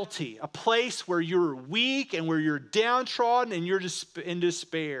frailty, a place where you're weak and where you're downtrodden and you're in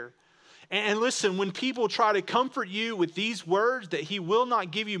despair. And listen, when people try to comfort you with these words that he will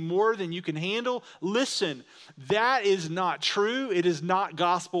not give you more than you can handle, listen, that is not true. It is not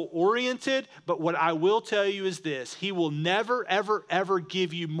gospel oriented. But what I will tell you is this: he will never, ever, ever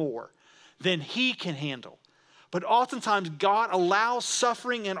give you more than he can handle. But oftentimes God allows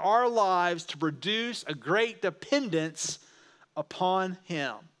suffering in our lives to produce a great dependence upon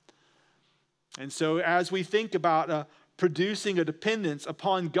him. And so as we think about producing a dependence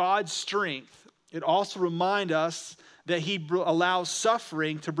upon God's strength, it also reminds us that he allows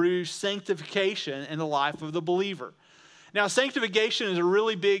suffering to produce sanctification in the life of the believer. Now, sanctification is a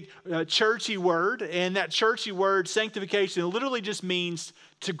really big churchy word, and that churchy word, sanctification, literally just means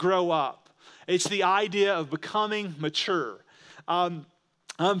to grow up. It's the idea of becoming mature.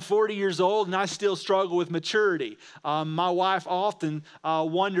 I'm 40 years old and I still struggle with maturity. My wife often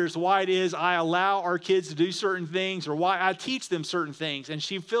wonders why it is I allow our kids to do certain things or why I teach them certain things. And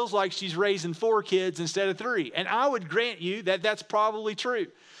she feels like she's raising 4 kids instead of 3. And I would grant you that that's probably true.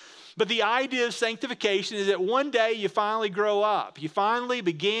 But the idea of sanctification is that one day you finally grow up. You finally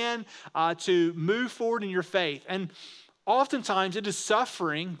begin to move forward in your faith. And oftentimes it is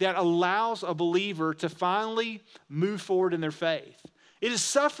suffering that allows a believer to finally move forward in their faith. It is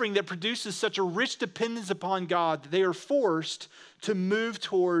suffering that produces such a rich dependence upon God that they are forced to move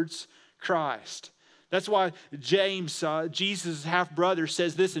towards Christ. That's why James, Jesus' half-brother,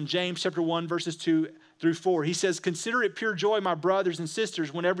 says this in James chapter 1, verses 2 through 4. He says, "Consider it pure joy, my brothers and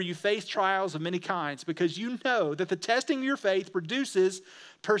sisters, whenever you face trials of many kinds, because you know that the testing of your faith produces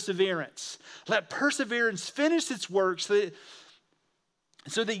perseverance. Let perseverance finish its work so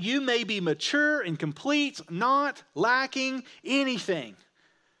that you may be mature and complete, not lacking anything."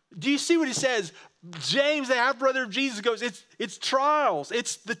 Do you see what he says? James, the half-brother of Jesus, goes, it's trials.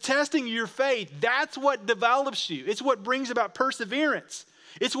 It's the testing of your faith. That's what develops you. It's what brings about perseverance.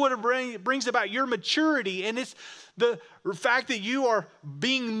 It's what it brings about your maturity, and it's the fact that you are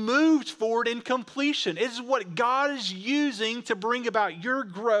being moved forward in completion. It's what God is using to bring about your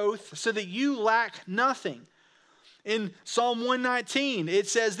growth so that you lack nothing. In Psalm 119, it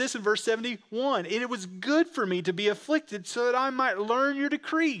says this in verse 71, "And it was good for me to be afflicted so that I might learn your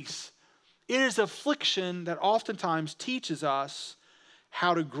decrees." It is affliction that oftentimes teaches us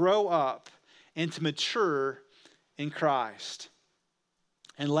how to grow up and to mature in Christ.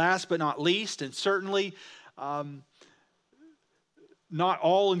 And last but not least, and certainly not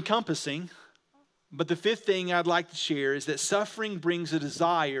all-encompassing, but the fifth thing I'd like to share is that suffering brings a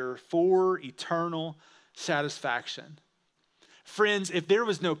desire for eternal satisfaction. Friends, if there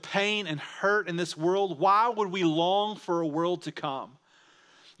was no pain and hurt in this world, why would we long for a world to come?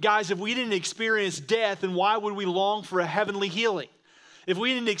 Guys, if we didn't experience death, then why would we long for a heavenly healing? If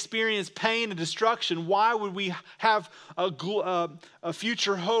we didn't experience pain and destruction, why would we have a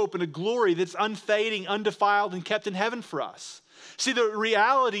future hope and a glory that's unfading, undefiled, and kept in heaven for us? See, the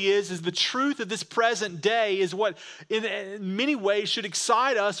reality is the truth of this present day is what in many ways should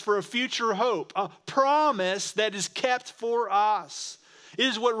excite us for a future hope, a promise that is kept for us. It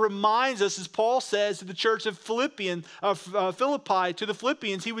is what reminds us, as Paul says to the church of Philippi, to the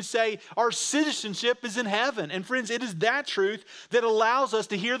Philippians, he would say, our citizenship is in heaven. And friends, it is that truth that allows us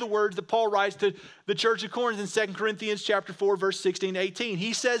to hear the words that Paul writes to the church of Corinth in 2 Corinthians chapter 4, verse 16 to 18.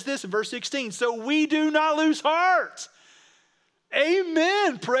 He says this in verse 16, "So we do not lose heart."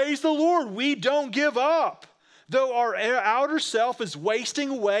 Amen. Praise the Lord. We don't give up. Though our outer self is wasting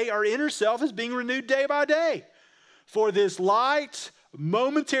away, our inner self is being renewed day by day. For this light,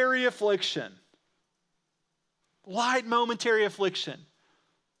 momentary affliction. Light, momentary affliction.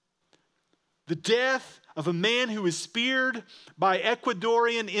 The death of a man who was speared by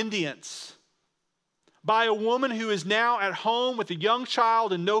Ecuadorian Indians. By a woman who is now at home with a young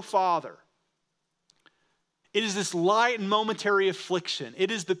child and no father. It is this light and momentary affliction.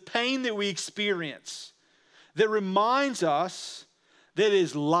 It is the pain that we experience that reminds us that it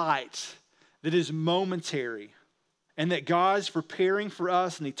is light, that it is momentary, and that God is preparing for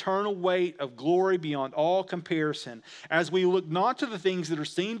us an eternal weight of glory beyond all comparison as we look not to the things that are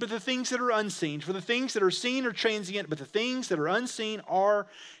seen, but the things that are unseen. For the things that are seen are transient, but the things that are unseen are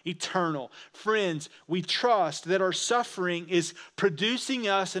eternal. Friends, we trust that our suffering is producing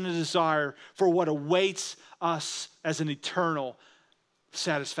us in a desire for what awaits us as an eternal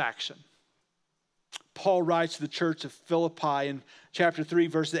satisfaction. Paul writes to the church of Philippi in chapter 3,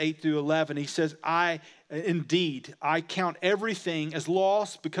 verses 8 through 11. He says, Indeed, I count everything as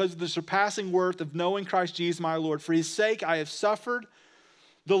loss because of the surpassing worth of knowing Christ Jesus my Lord. For his sake I have suffered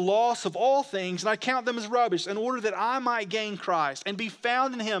the loss of all things, and I count them as rubbish, in order that I might gain Christ and be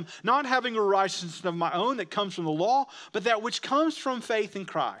found in him, not having a righteousness of my own that comes from the law, but that which comes from faith in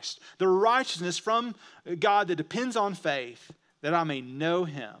Christ, the righteousness from God that depends on faith, that I may know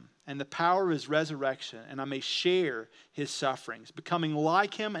him and the power of his resurrection, and I may share his sufferings, becoming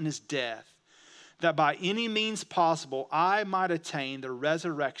like him in his death, that by any means possible I might attain the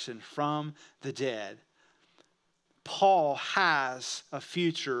resurrection from the dead. Paul has a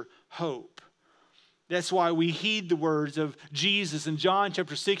future hope. That's why we heed the words of Jesus in John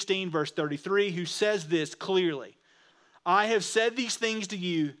chapter 16, verse 33, who says this clearly, I have said these things to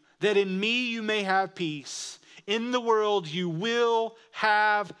you, that in me you may have peace. In the world you will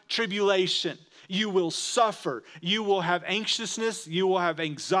have tribulation. You will suffer. You will have anxiousness. You will have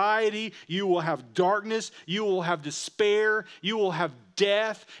anxiety. You will have darkness. You will have despair. You will have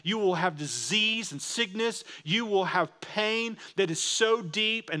death. You will have disease and sickness. You will have pain that is so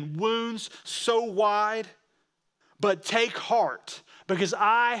deep and wounds so wide. But take heart, because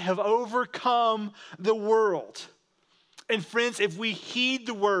I have overcome the world. And friends, if we heed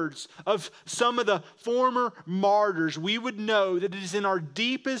the words of some of the former martyrs, we would know that it is in our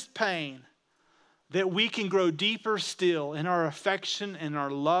deepest pain that we can grow deeper still in our affection and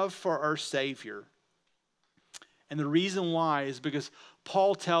our love for our Savior. And the reason why is because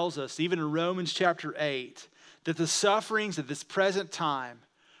Paul tells us, even in Romans chapter 8, that the sufferings of this present time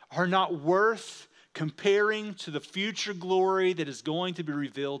are not worth comparing to the future glory that is going to be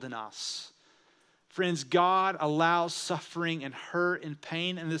revealed in us. Friends, God allows suffering and hurt and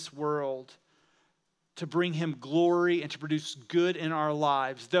pain in this world to bring him glory and to produce good in our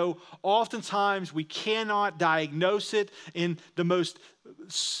lives. Though oftentimes we cannot diagnose it in the most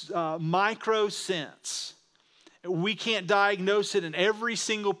micro sense. We can't diagnose it in every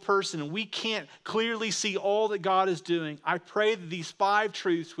single person, and we can't clearly see all that God is doing. I pray that these 5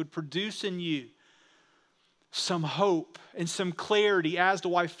 truths would produce in you some hope and some clarity as to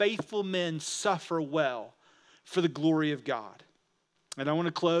why faithful men suffer well for the glory of God. And I want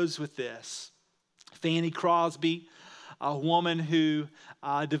to close with this. Fanny Crosby, a woman who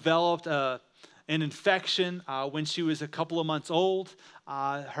developed an infection when she was a couple of months old.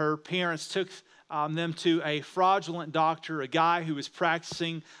 Her parents took them to a fraudulent doctor, a guy who was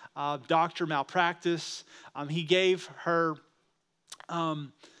practicing doctor malpractice. He gave her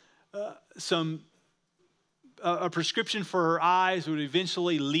a prescription for her eyes would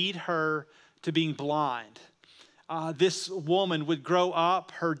eventually lead her to being blind. This woman would grow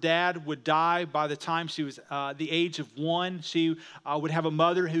up. Her dad would die by the time she was the age of 1. She would have a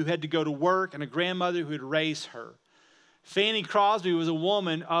mother who had to go to work and a grandmother who would raise her. Fanny Crosby was a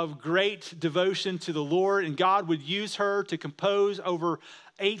woman of great devotion to the Lord, and God would use her to compose over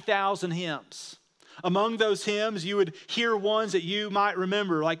 8,000 hymns. Among those hymns, you would hear ones that you might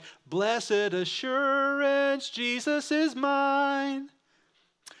remember, like, "Blessed assurance, Jesus is mine.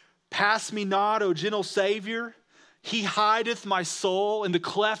 Pass me not, O gentle Savior. He hideth my soul in the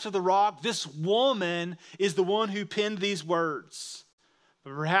cleft of the rock." This woman is the one who penned these words.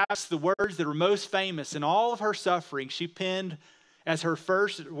 But perhaps the words that are most famous in all of her suffering, she penned as her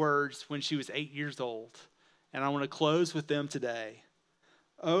first words when she was 8 years old. And I want to close with them today.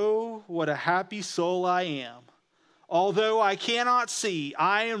 "Oh, what a happy soul I am. Although I cannot see,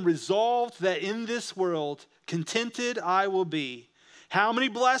 I am resolved that in this world contented I will be. How many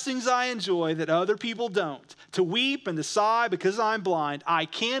blessings I enjoy that other people don't. To weep and to sigh because I'm blind. I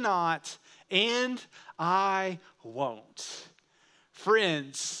cannot and I won't."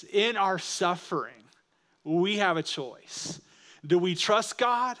 Friends, in our suffering, we have a choice. Do we trust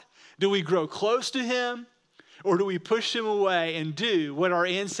God? Do we grow close to him? Or do we push him away and do what our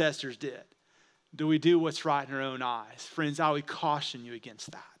ancestors did? Do we do what's right in our own eyes? Friends, I would caution you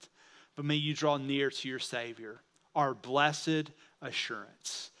against that. But may you draw near to your Savior, our blessed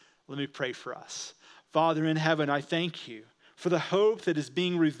assurance. Let me pray for us. Father in heaven, I thank you for the hope that is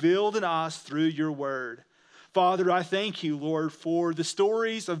being revealed in us through your word. Father, I thank you, Lord, for the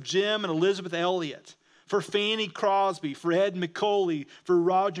stories of Jim and Elizabeth Elliott, for Fanny Crosby, for Ed McCauley, for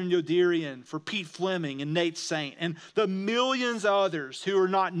Roger Yodirian, for Pete Fleming and Nate Saint, and the millions of others who are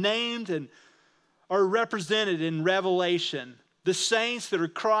not named and are represented in Revelation, the saints that are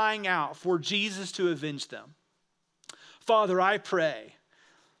crying out for Jesus to avenge them. Father, I pray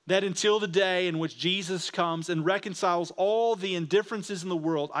that until the day in which Jesus comes and reconciles all the indifferences in the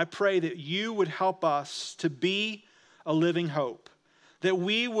world, I pray that you would help us to be a living hope, that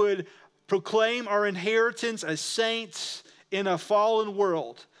we would proclaim our inheritance as saints in a fallen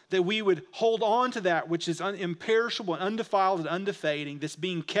world, that we would hold on to that which is imperishable and undefiled and undefading, that's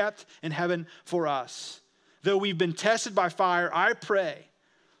being kept in heaven for us. Though we've been tested by fire, I pray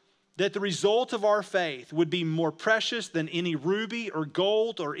that the result of our faith would be more precious than any ruby or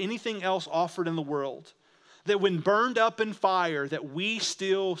gold or anything else offered in the world. That when burned up in fire, that we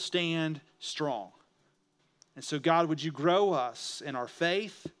still stand strong. And so God, would you grow us in our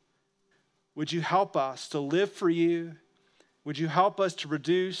faith? Would you help us to live for you? Would you help us to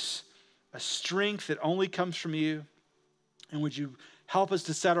produce a strength that only comes from you? And would you help us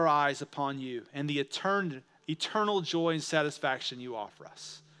to set our eyes upon you and the eternal joy and satisfaction you offer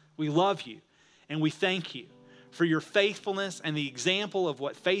us? We love you and we thank you for your faithfulness and the example of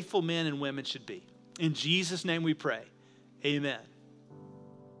what faithful men and women should be. In Jesus' name we pray. Amen.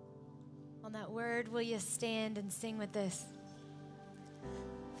 On that word, will you stand and sing with us?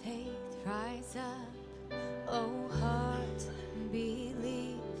 Faithful. Rise up, oh heart,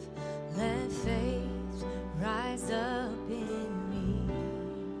 believe. Let faith rise up in me.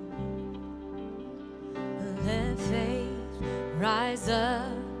 Let faith rise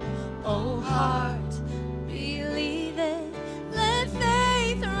up, oh heart, believe it. Let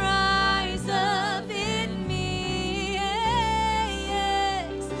faith rise up in me.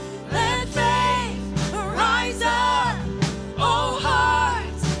 Yes. Let faith rise up, oh heart,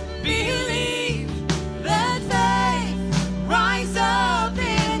 believe. Let faith rise up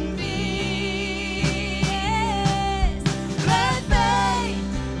in me. Yes. Let faith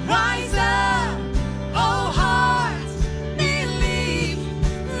rise up, oh heart, believe.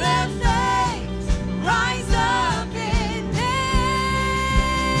 Let faith rise up in me.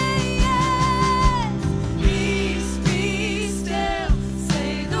 Yes. Peace, be still.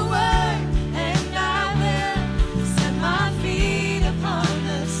 Say the word, and I will set my feet upon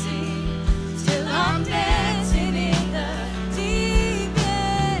the sea till I'm dancing in the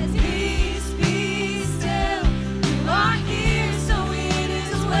deepest. Peace, be still. You are here, so it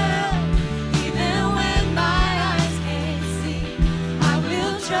is well. Even when my eyes can't see, I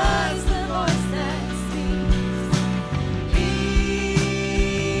will trust the voice that speaks.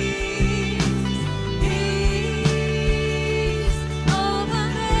 Peace over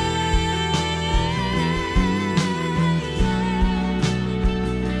me.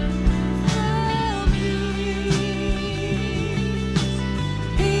 Oh,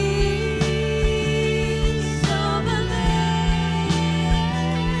 peace over me.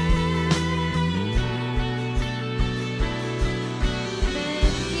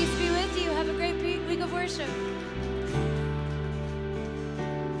 Amen. Peace be with you. Have a great week of worship.